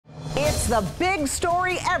It's the big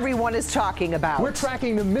story everyone is talking about. We're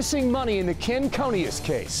tracking the missing money in the Ken Conius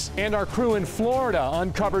case. And our crew in Florida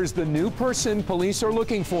uncovers the new person police are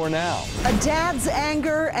looking for now. A dad's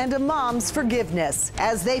anger and a mom's forgiveness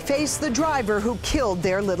as they face the driver who killed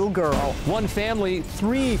their little girl. One family,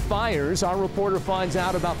 3 fires. Our reporter finds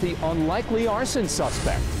out about the unlikely arson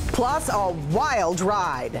suspect. Plus, a wild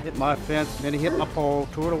ride. Hit my fence, then he hit my pole,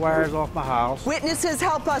 tore the wires off my house. Witnesses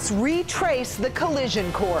help us retrace the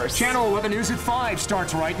collision course. Channel 11 News at 5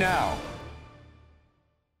 starts right now.